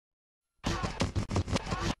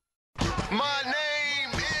My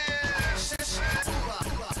name is...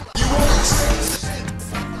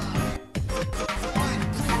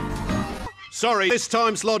 Sorry, this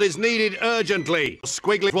time slot is needed urgently.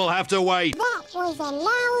 Squiggly will have to wait. That was a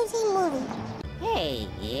lousy movie. Hey,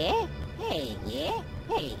 yeah. Hey, yeah.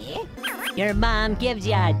 Hey, yeah. Your mom gives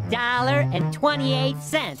you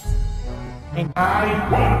 $1.28. And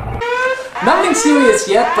Nothing serious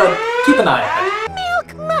yet, but keep an eye on it.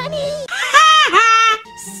 milk money!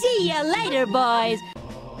 See ya later, boys!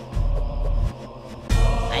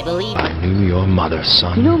 I believe... I knew your mother,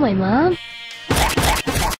 son. You know my mom?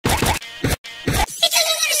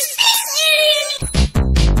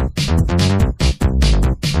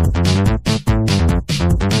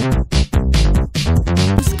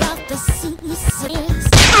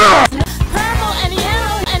 Purple and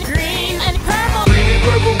yellow and green and purple.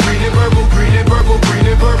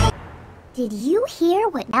 Did you hear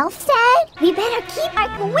what Elf said? We better keep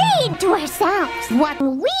our weed to ourselves. What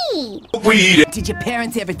weed? Did your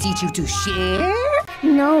parents ever teach you to share?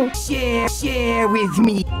 No. Share with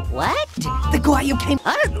me. What? The guy you came...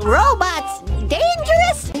 Aren't robots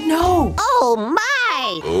dangerous? No. Oh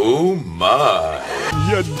my! Oh my.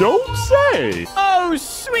 You don't say! Oh,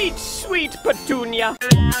 sweet, sweet Petunia.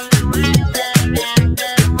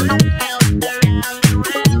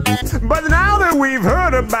 But now that we've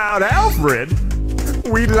heard about Alfred,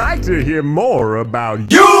 we'd like to hear more about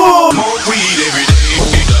you! Smoke weed every day.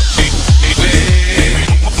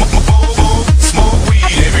 Smoke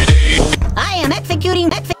weed every day. I am executing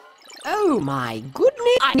Oh my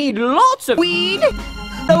goodness. I need lots of weed.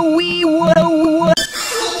 A wee wood.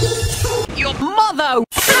 Your mother.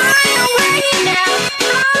 Fly away now!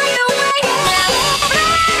 Fly away now!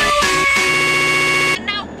 Fly away!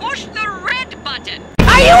 Now push the red button!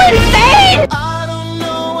 Are you insane? I don't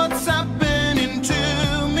know what's happening to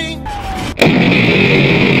me.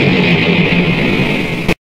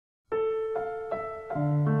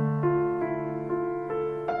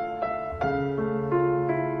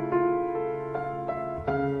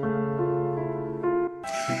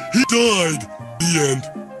 He died! The end.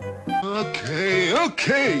 Okay.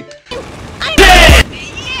 I'm dead!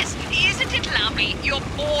 Yes, isn't it lovely? You're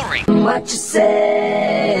boring. What you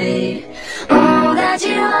say? Oh, that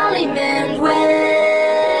you only meant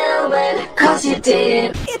well, 'cause you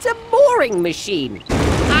did. It's a boring machine.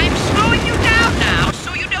 I'm slowing you down now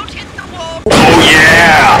so you don't hit the wall. Oh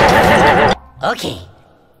yeah! Okay.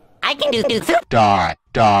 I can do Die.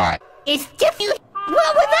 It's just you.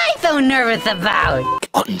 What was I so nervous about?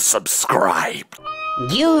 Unsubscribe.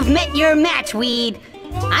 You've met your match, Weed.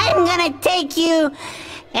 I'm gonna take you,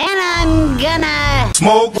 and I'm gonna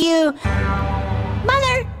Smoke. you.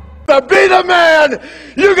 Mother! To be the man,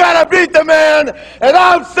 you gotta beat the man, and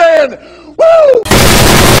I'm saying, woo!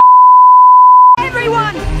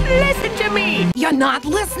 Everyone, listen to me. You're not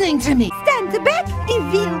listening to me. Stand back,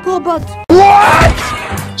 evil robot. What?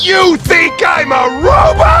 You think I'm a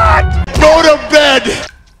robot? Go to bed!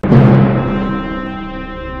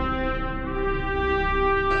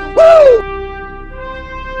 Woo!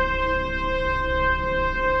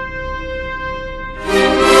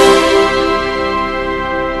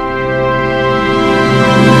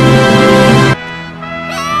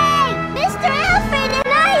 Hey! Mr. Alfred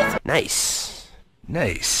is nice!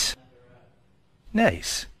 Nice.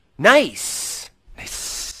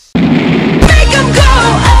 Make 'em go!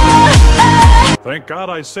 Thank God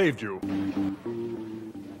I saved you.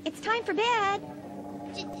 It's time for bed.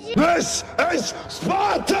 This is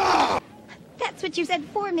Sparta! That's what you said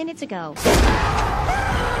 4 minutes ago.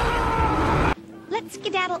 Let's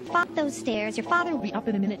skedaddle up those stairs. Your father will be Up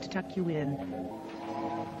in a minute to tuck you in.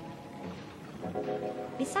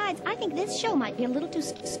 Besides, I think this show might be a little too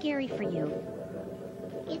scary for you.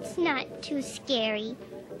 It's not too scary.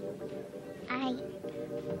 I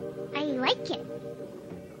like it.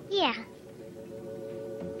 Yeah.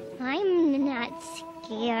 I'm not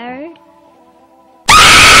scared.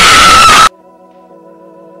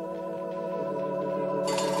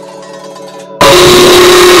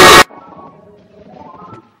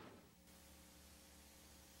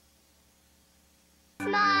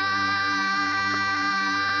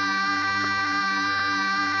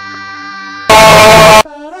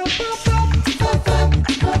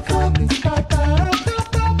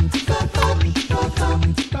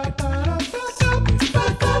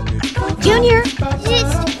 Junior,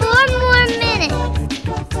 just 4 more minutes.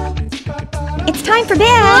 It's time for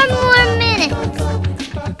bed. 4 more minutes.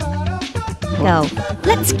 Go.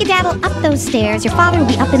 Let's skedaddle up those stairs. Your father will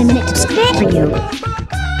be up in a minute to stay for you.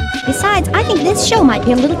 Besides, I think this show might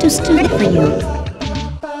be a little too stupid for you.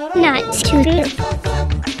 Not stupid.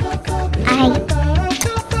 I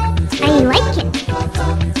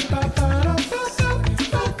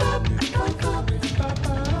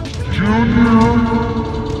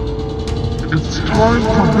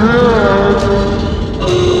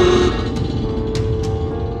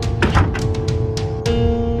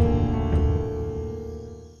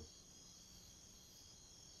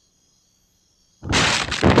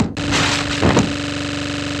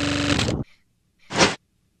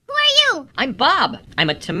Bob. I'm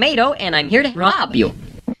a tomato and I'm here to rob you.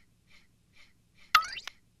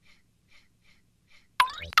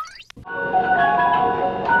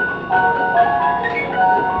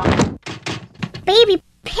 Baby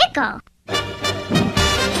pickle.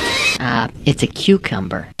 It's a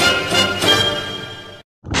cucumber.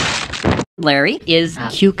 Larry is a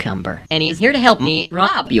cucumber, and he's here to help me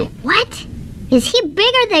rob you. What? Is he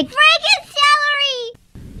bigger than Frank's celery?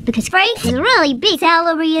 Because Frank's is really big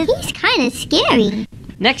celery and he's kind of scary.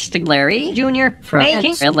 Next to Larry Jr.,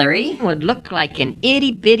 Frank Larry would look like an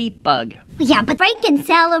itty-bitty bug. Yeah, but Frank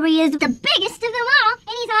celery is the biggest of them all,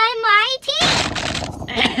 and he's on my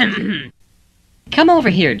team. Come over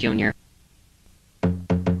here, Junior.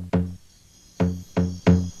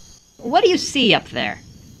 What do you see up there?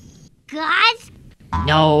 Gods?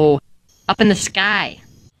 No, up in the sky.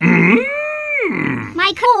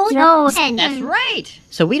 My cold nose. That's right.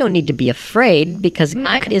 So we don't need to be afraid because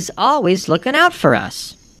God is always looking out for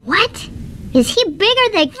us. What? Is he bigger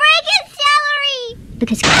than Frank's celery?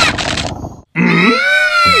 Because...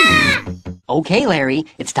 Okay, Larry,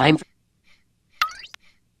 it's time for...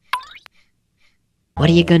 What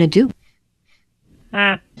are you gonna do?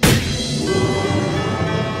 I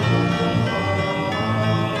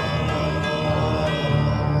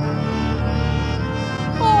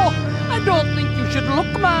don't think you should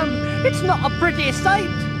look, man. It's not a pretty sight.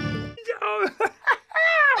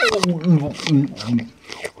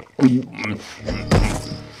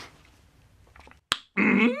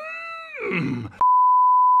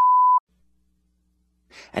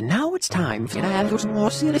 And now it's time for you to have those more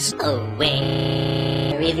serious... Oh,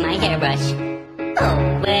 where is my hairbrush?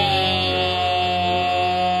 Oh, where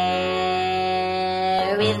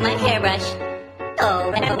is my hairbrush?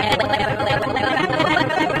 Oh,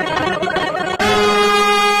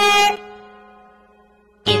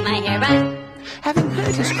 in my hairbrush. Having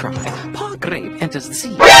heard his cry, Pa Grape enters the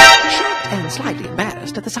scene. Shocked and slightly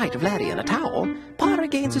embarrassed at the sight of Larry in a towel, Pa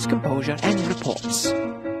regains his composure and reports. I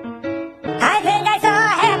think I saw a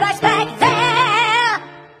hairbrush back there.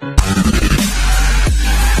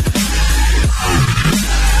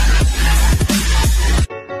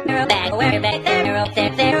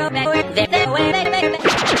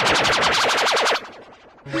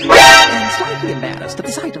 And slightly embarrassed at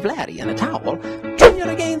the sight of Larry in a towel, Junior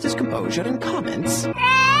regains his composure and comments.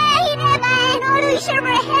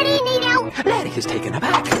 Larry is taken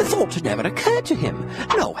aback. The thought had never occurred to him.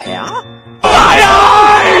 No hair.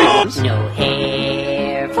 No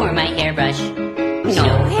hair for my hairbrush.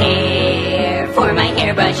 No hair for my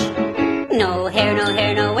hairbrush. No hair, no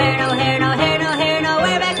hair, nowhere, no hair, no hair, no hair,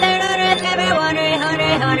 nowhere back there on earth. Ever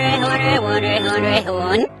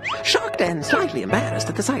wonder. Shocked and slightly embarrassed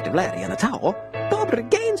at the sight of Larry in a towel, Bob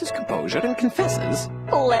regains his composure and confesses.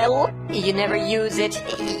 Well, you never use it.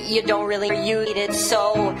 You don't really use it,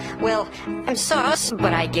 so... Well, I'm sorry,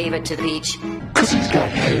 but I gave it to Peach. 'Cause he's got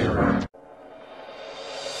hair.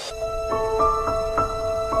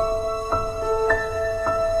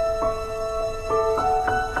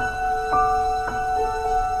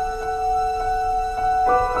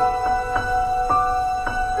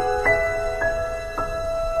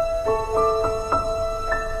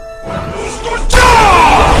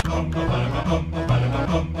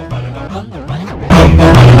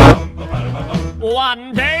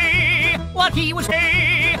 One day, what he was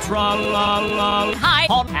saying, tra-la-la, high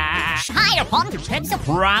on ash, higher on heads of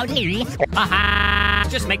proudly, aha,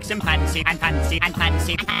 just makes him fancy and fancy and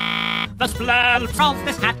fancy. The splurge of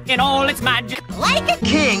this hat in all its magic, like a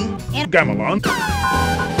king in Gamelon.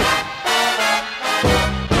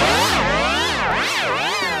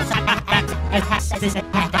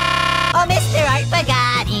 Oh, Mr. Art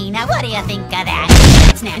Bugatti, now what do you think of that?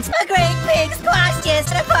 It's a great big squash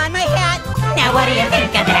just upon my hat. Now what do you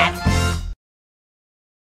think of that?